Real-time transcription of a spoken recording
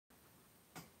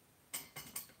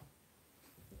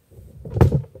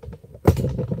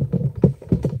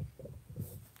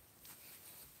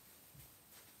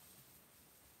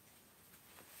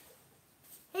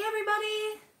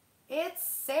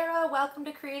welcome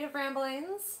to Creative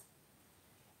Ramblings.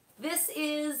 This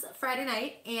is Friday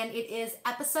night and it is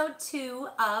episode 2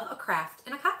 of A Craft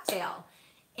and a Cocktail.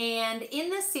 And in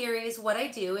this series, what I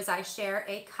do is I share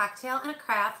a cocktail and a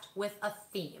craft with a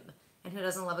theme. And who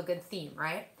doesn't love a good theme,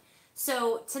 right?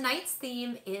 So tonight's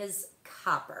theme is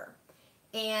copper.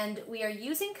 And we are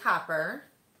using copper,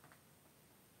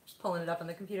 just pulling it up on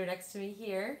the computer next to me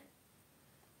here.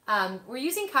 We're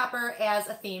using copper as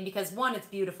a theme because one, it's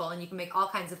beautiful and you can make all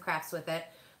kinds of crafts with it.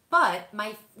 But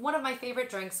one of my favorite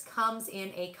drinks comes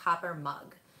in a copper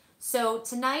mug. So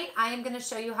tonight I am going to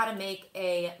show you how to make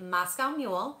a Moscow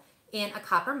Mule in a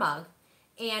copper mug.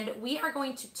 And we are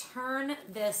going to turn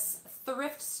this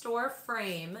thrift store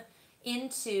frame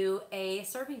into a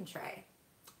serving tray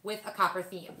with a copper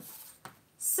theme.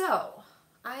 So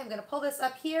I am going to pull this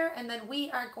up here and then we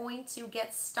are going to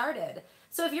get started.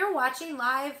 So if you're watching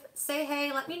live, say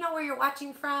hey, let me know where you're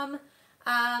watching from,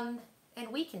 and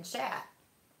we can chat.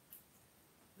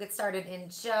 Get started in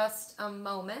just a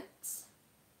moment.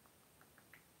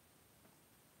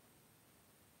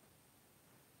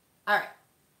 All right,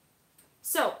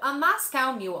 so a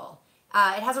Moscow Mule.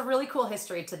 It has a really cool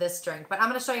history to this drink, but I'm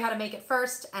going to show you how to make it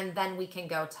first, and then we can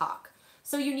go talk.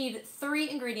 So you need 3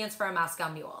 ingredients for a Moscow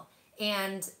Mule,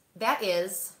 and that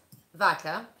is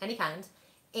vodka, any kind,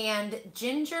 and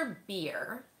ginger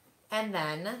beer, and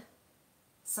then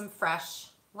some fresh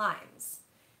limes.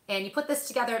 And you put this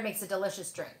together, it makes a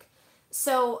delicious drink.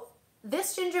 So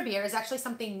this ginger beer is actually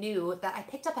something new that I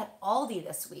picked up at Aldi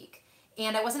this week.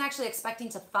 And I wasn't actually expecting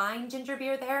to find ginger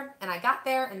beer there. And I got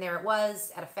there and there it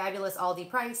was at a fabulous Aldi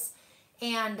price.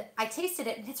 And I tasted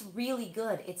it and it's really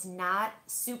good. It's not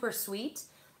super sweet.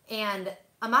 And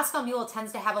a Moscow Mule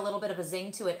tends to have a little bit of a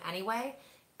zing to it anyway.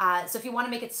 So if you want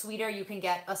to make it sweeter, you can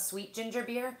get a sweet ginger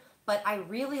beer. But I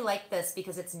really like this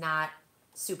because it's not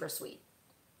super sweet.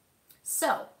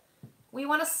 So we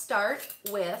want to start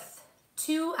with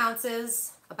 2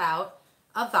 ounces about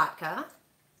of vodka.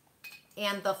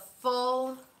 And the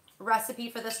full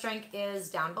recipe for this drink is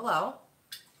down below.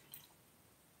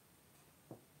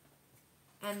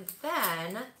 And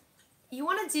then you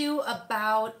want to do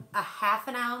about a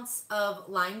 ½ ounce of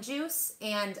lime juice.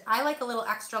 And I like a little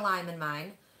extra lime in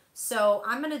mine. So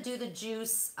I'm going to do the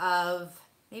juice of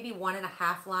maybe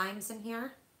 1½ limes in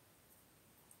here.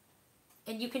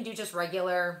 And you can do just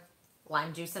regular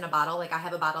lime juice in a bottle. Like I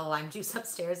have a bottle of lime juice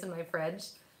upstairs in my fridge.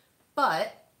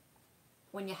 But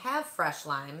when you have fresh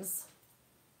limes,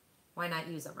 why not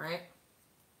use them, right?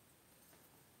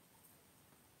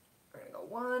 We're going to go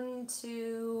 1,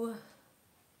 2,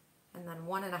 and then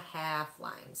 1½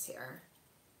 limes here.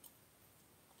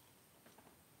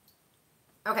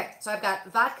 Okay, so I've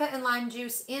got vodka and lime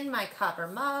juice in my copper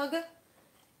mug.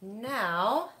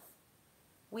 Now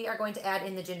we are going to add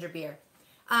in the ginger beer.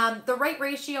 The right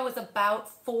ratio is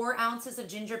about 4 ounces of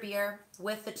ginger beer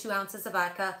with the 2 ounces of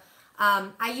vodka.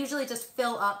 I usually just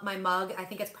fill up my mug. I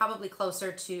think it's probably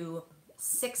closer to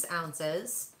 6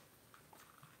 ounces,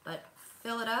 but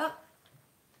fill it up.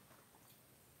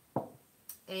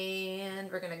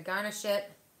 And we're going to garnish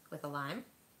it with a lime.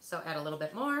 So add a little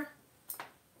bit more.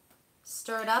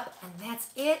 Stir it up, and that's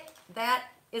it. That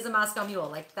is a Moscow Mule.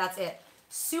 Like, that's it.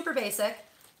 Super basic,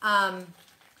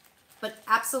 but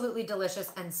absolutely delicious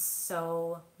and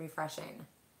so refreshing.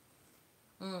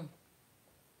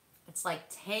 It's like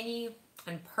tangy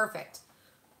and perfect.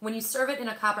 When you serve it in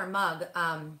a copper mug,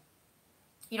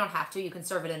 you don't have to. You can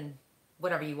serve it in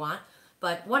whatever you want.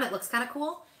 But one, it looks kind of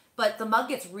cool, but the mug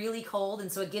gets really cold, and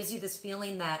so it gives you this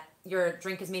feeling that your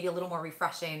drink is maybe a little more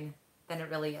refreshing than it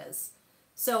really is.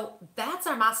 So that's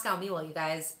our Moscow Mule, you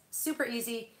guys. Super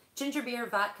easy. Ginger beer,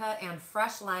 vodka, and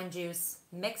fresh lime juice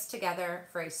mixed together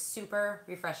for a super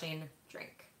refreshing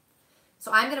drink.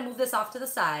 So I'm going to move this off to the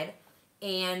side,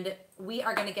 and we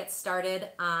are going to get started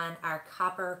on our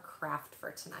copper craft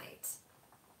for tonight.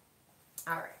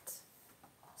 All right.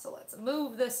 So let's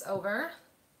move this over.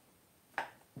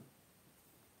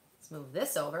 Let's move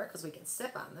this over because we can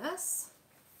sip on this.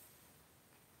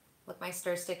 Look, my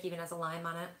stir stick even has a lime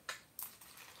on it.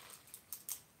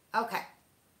 Okay,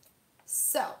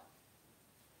 so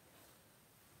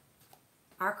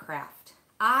our craft.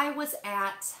 I was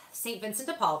at St. Vincent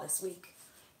de Paul this week,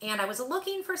 and I was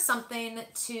looking for something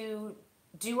to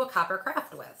do a copper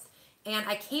craft with, and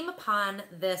I came upon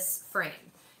this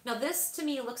frame. Now this to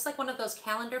me looks like one of those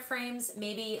calendar frames,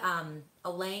 maybe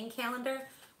a laying calendar,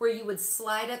 where you would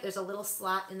slide it. There's a little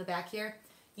slot in the back here.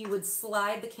 You would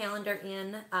slide the calendar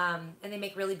in, and they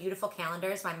make really beautiful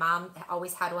calendars. My mom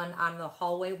always had one on the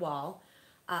hallway wall.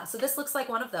 So this looks like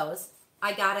one of those.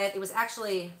 I got it. It was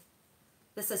actually,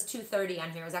 this says $2.30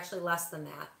 on here. It was actually less than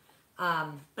that.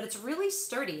 But it's really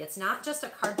sturdy. It's not just a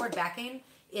cardboard backing,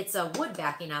 it's a wood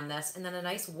backing on this and then a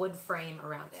nice wood frame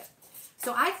around it.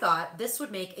 So I thought this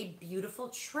would make a beautiful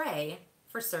tray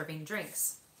for serving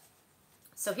drinks.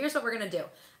 So here's what we're gonna do.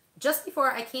 Just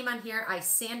before I came on here, I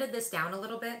sanded this down a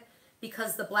little bit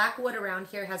because the black wood around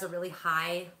here has a really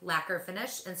high lacquer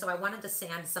finish, and so I wanted to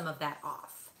sand some of that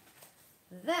off.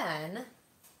 Then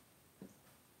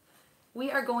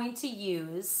we are going to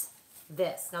use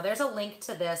this. Now there's a link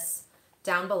to this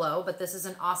down below, but this is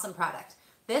an awesome product.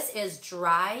 This is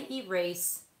dry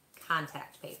erase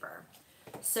contact paper.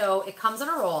 So it comes in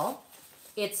a roll.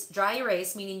 It's dry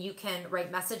erase, meaning you can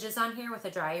write messages on here with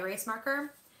a dry erase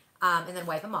marker and then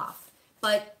wipe them off.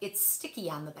 But it's sticky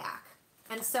on the back.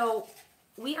 And so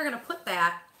we are going to put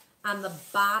that on the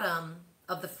bottom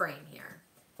of the frame here.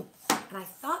 And I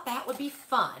thought that would be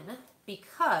fun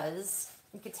because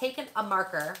you could take a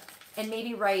marker and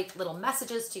maybe write little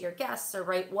messages to your guests or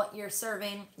write what you're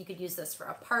serving. You could use this for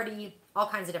a party, all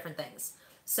kinds of different things.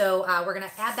 So we're going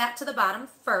to add that to the bottom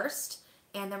first,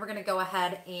 and then we're going to go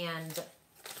ahead and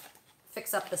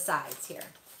fix up the sides here.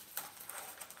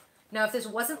 Now, if this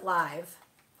wasn't live,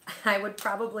 I would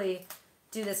probably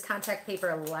do this contact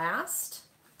paper last,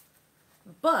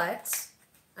 but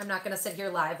I'm not going to sit here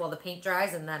live while the paint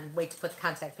dries and then wait to put the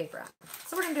contact paper on.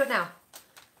 So we're going to do it now.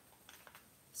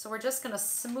 So we're just going to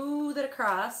smooth it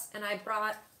across, and I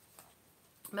brought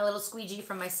my little squeegee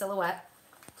from my Silhouette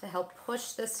to help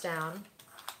push this down.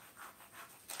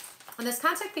 And this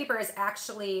contact paper is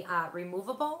actually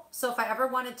removable, so if I ever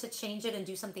wanted to change it and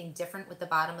do something different with the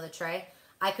bottom of the tray,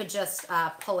 I could just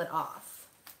pull it off.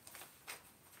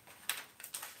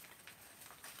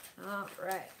 All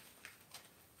right.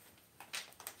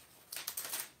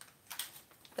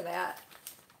 Look at that.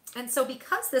 And so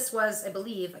because this was, I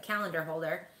believe, a calendar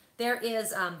holder,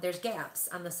 there's gaps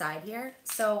on the side here.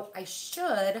 So I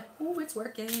should, ooh, it's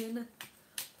working.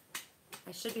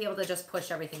 I should be able to just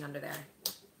push everything under there.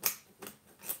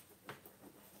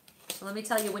 So let me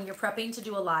tell you, when you're prepping to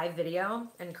do a live video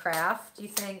and craft, you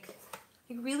think,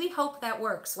 I really hope that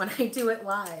works when I do it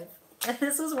live. And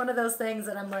this was one of those things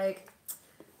that I'm like,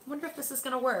 I wonder if this is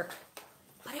gonna work.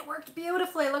 But it worked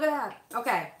beautifully, look at that.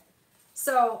 Okay,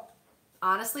 so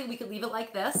honestly, we could leave it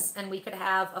like this and we could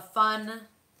have a fun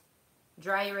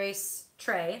dry erase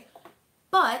tray,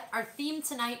 but our theme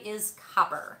tonight is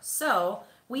copper. So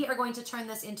we are going to turn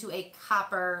this into a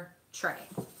copper tray.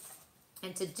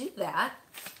 And to do that,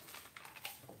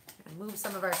 I'm gonna move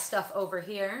some of our stuff over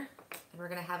here, and we're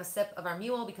gonna have a sip of our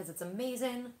Mule because it's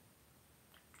amazing.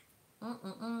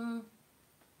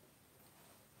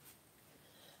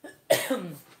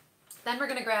 Then we're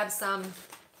gonna grab some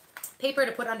paper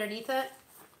to put underneath it.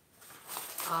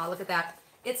 Oh, look at that.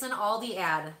 It's an Aldi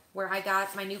ad where I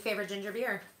got my new favorite ginger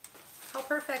beer. How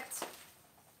perfect.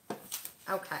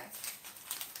 Okay.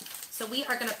 So we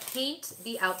are gonna paint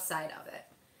the outside of it.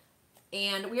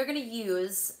 And we are gonna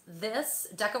use this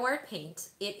DecoArt paint.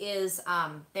 It is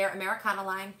their Americana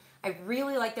line. I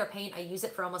really like their paint. I use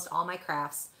it for almost all my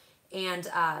crafts. And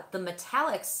the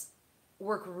metallics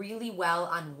work really well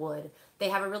on wood. They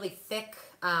have a really thick,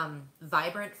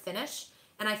 vibrant finish.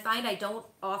 And I find I don't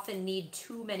often need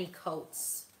too many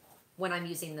coats when I'm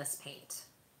using this paint.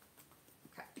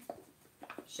 Okay,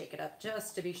 shake it up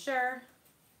just to be sure.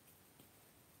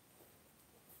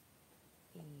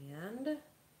 And,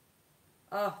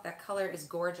 oh, that color is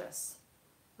gorgeous.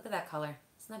 Look at that color.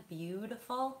 Isn't that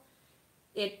beautiful?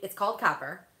 It's called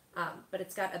copper, but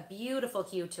it's got a beautiful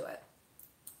hue to it.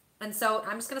 And so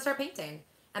I'm just gonna start painting.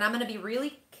 And I'm gonna be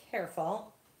really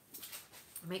careful.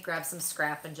 I might grab some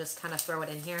scrap and just kind of throw it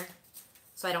in here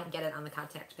so I don't get it on the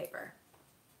contact paper.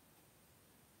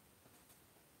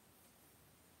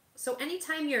 So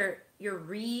anytime you're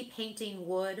repainting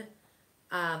wood,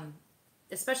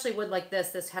 especially wood like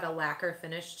this had a lacquer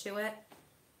finish to it,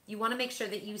 you want to make sure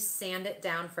that you sand it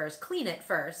down first, clean it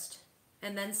first,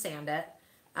 and then sand it.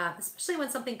 Especially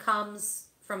when something comes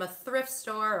from a thrift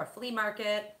store or a flea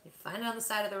market, you find it on the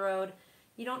side of the road,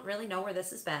 you don't really know where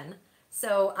this has been.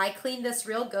 So I cleaned this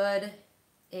real good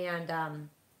and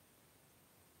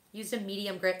used a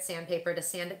medium grit sandpaper to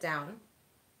sand it down.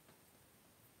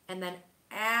 And then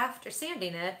after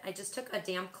sanding it, I just took a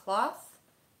damp cloth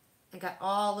and got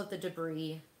all of the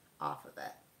debris off of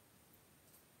it.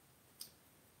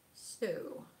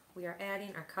 So we are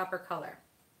adding our copper color.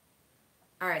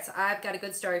 All right, so I've got a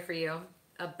good story for you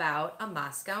about a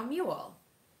Moscow Mule.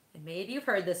 And maybe you've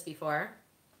heard this before.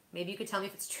 Maybe you could tell me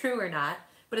if it's true or not.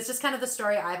 But it's just kind of the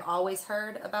story I've always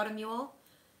heard about a mule.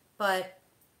 But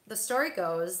the story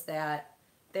goes that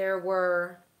there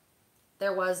was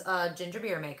a ginger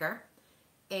beer maker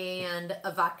and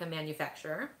a vodka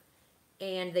manufacturer,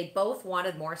 and they both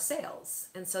wanted more sales.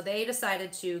 And so they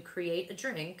decided to create a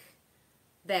drink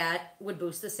that would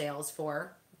boost the sales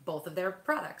for both of their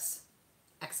products.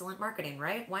 Excellent marketing,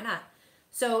 right? Why not?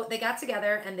 So they got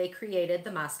together and they created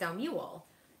the Moscow Mule.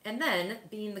 And then,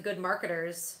 being the good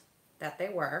marketers that they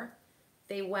were,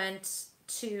 they went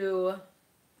to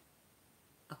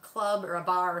a club or a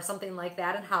bar or something like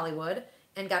that in Hollywood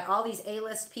and got all these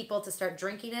A-list people to start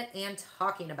drinking it and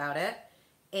talking about it.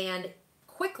 And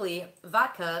quickly,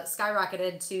 vodka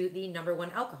skyrocketed to the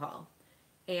 #1 alcohol.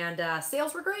 And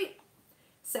sales were great.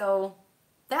 So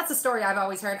that's a story I've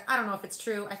always heard. I don't know if it's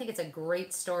true. I think it's a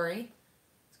great story.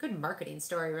 It's a good marketing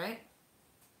story, right?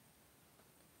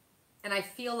 And I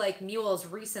feel like mules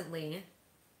recently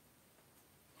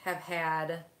have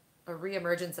had a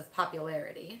reemergence of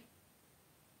popularity.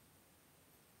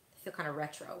 They feel kind of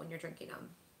retro when you're drinking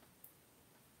them.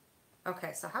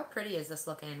 Okay, so how pretty is this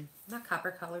looking? Isn't that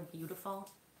copper colored beautiful?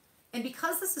 And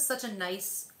because this is such a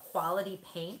nice quality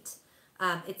paint,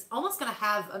 it's almost going to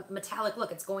have a metallic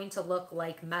look. It's going to look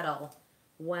like metal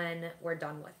when we're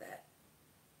done with it.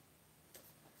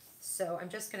 So I'm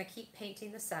just going to keep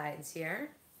painting the sides here.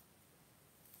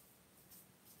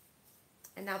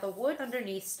 And now the wood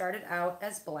underneath started out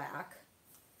as black.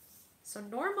 So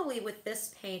normally with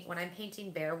this paint, when I'm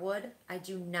painting bare wood, I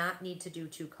do not need to do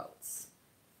 2 coats.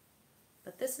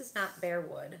 But this is not bare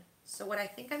wood. So what I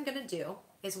think I'm going to do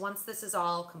is, once this is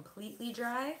all completely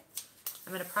dry,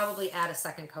 I'm going to probably add a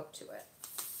second coat to it.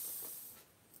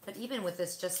 But even with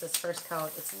this, just this first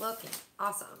coat, it's looking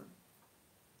awesome.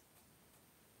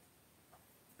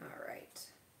 All right,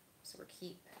 so we'll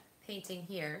keep painting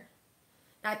here.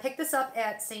 Now I picked this up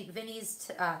at St.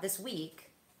 Vinny's this week,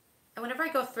 and whenever I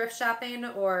go thrift shopping,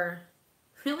 or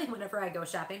really whenever I go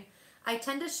shopping, I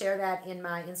tend to share that in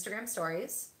my Instagram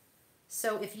stories.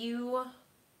 So if you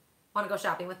want to go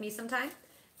shopping with me sometime,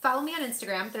 follow me on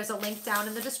Instagram. There's a link down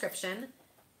in the description,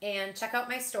 and check out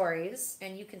my stories,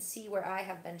 and you can see where I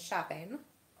have been shopping.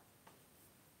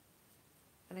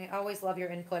 And I always love your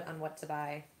input on what to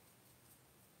buy.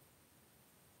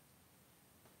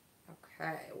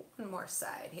 Okay, one more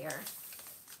side here.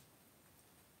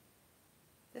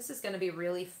 This is going to be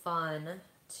really fun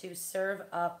to serve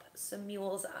up some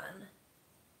mules on.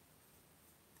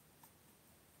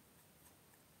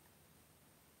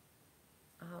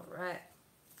 All right,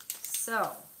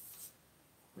 so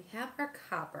we have our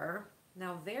copper.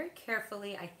 Now very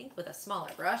carefully, I think with a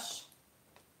smaller brush,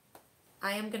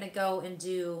 I am going to go and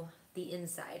do the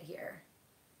inside here.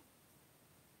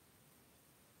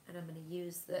 And I'm going to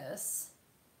use this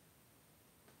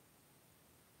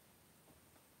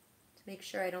to make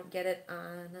sure I don't get it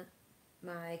on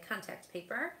my contact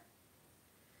paper.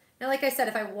 Now, like I said,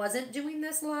 if I wasn't doing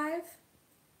this live,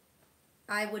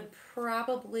 I would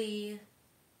probably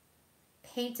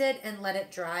paint it and let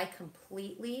it dry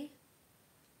completely,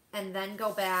 and then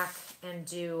go back and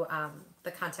do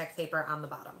the contact paper on the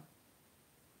bottom.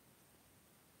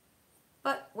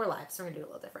 But we're live, so we're going to do it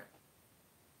a little different.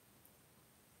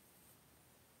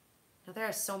 Now, there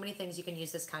are so many things you can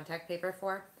use this contact paper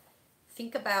for.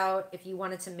 Think about if you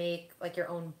wanted to make like your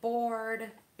own board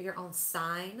or your own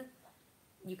sign.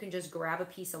 You can just grab a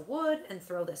piece of wood and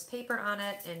throw this paper on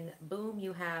it, and boom,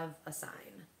 you have a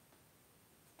sign.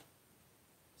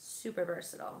 Super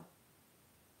versatile.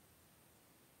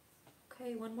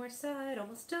 Okay, one more side,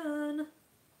 almost done.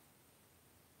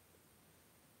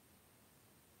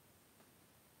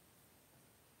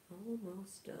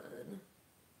 Almost done.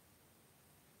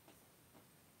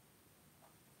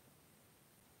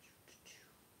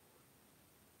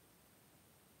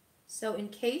 So in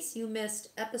case you missed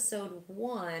episode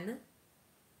 1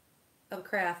 of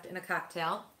Craft in a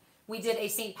Cocktail, we did a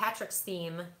St. Patrick's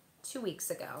theme 2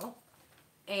 weeks ago,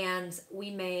 and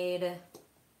we made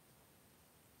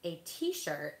a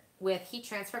t-shirt with heat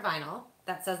transfer vinyl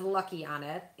that says Lucky on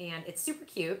it, and it's super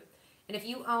cute. And if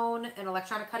you own an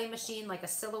electronic cutting machine like a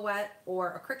Silhouette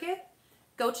or a Cricut,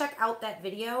 go check out that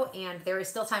video, and there is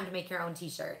still time to make your own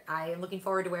t-shirt. I am looking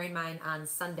forward to wearing mine on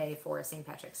Sunday for St.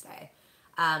 Patrick's Day.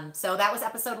 So that was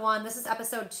episode 1. This is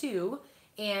episode 2,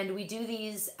 and we do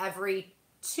these every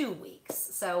 2 weeks.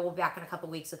 So we'll be back in a couple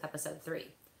weeks with episode 3.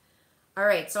 All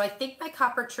right, so I think my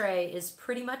copper tray is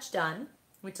pretty much done.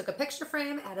 We took a picture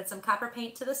frame, added some copper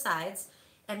paint to the sides,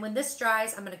 and when this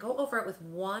dries, I'm going to go over it with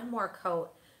one more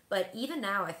coat. But even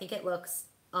now, I think it looks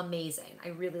amazing. I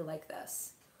really like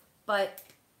this. But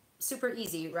super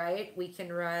easy, right? We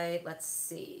can write, let's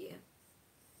see.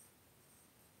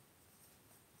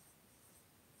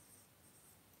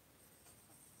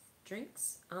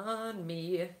 Drinks on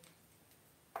me.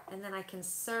 And then I can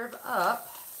serve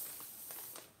up.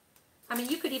 I mean,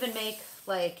 you could even make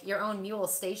like your own Mule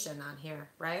station on here,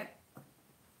 right?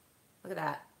 Look at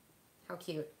that. How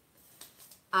cute.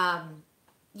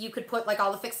 You could put like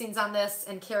all the fixings on this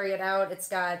and carry it out. It's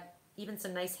got even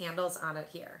some nice handles on it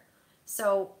here.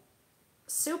 So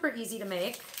super easy to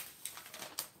make.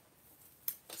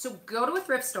 So go to a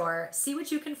thrift store, see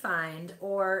what you can find,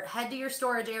 or head to your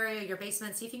storage area, your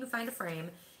basement, see if you can find a frame,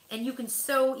 and you can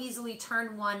so easily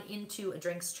turn one into a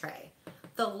drinks tray.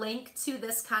 The link to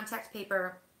this contact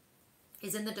paper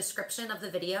is in the description of the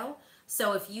video.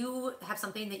 So if you have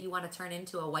something that you want to turn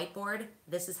into a whiteboard,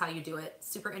 this is how you do it.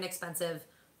 Super inexpensive,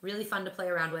 really fun to play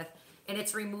around with, and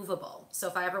it's removable. So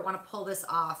if I ever want to pull this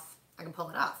off, I can pull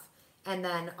it off. And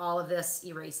then all of this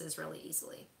erases really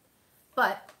easily.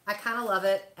 But I kind of love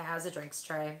it as a drinks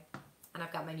tray, and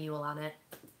I've got my Mule on it.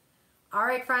 All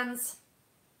right, friends.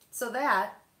 So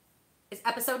that is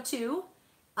episode 2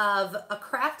 of A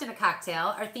Craft and a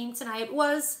Cocktail. Our theme tonight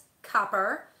was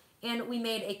copper, and we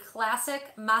made a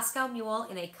classic Moscow Mule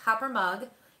in a copper mug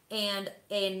and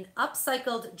an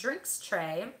upcycled drinks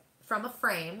tray from a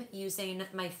frame using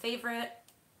my favorite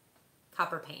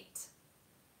copper paint.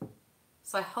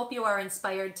 So I hope you are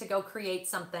inspired to go create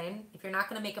something. If you're not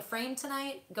going to make a frame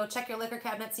tonight, go check your liquor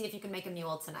cabinet, see if you can make a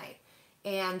Mule tonight.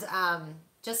 And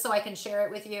just so I can share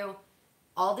it with you,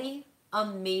 Aldi,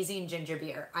 amazing ginger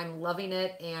beer. I'm loving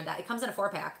it, and it comes in a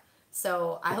 4-pack.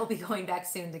 So I will be going back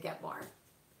soon to get more.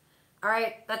 All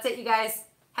right, that's it, you guys.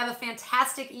 Have a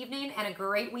fantastic evening and a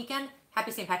great weekend.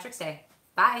 Happy St. Patrick's Day.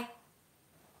 Bye.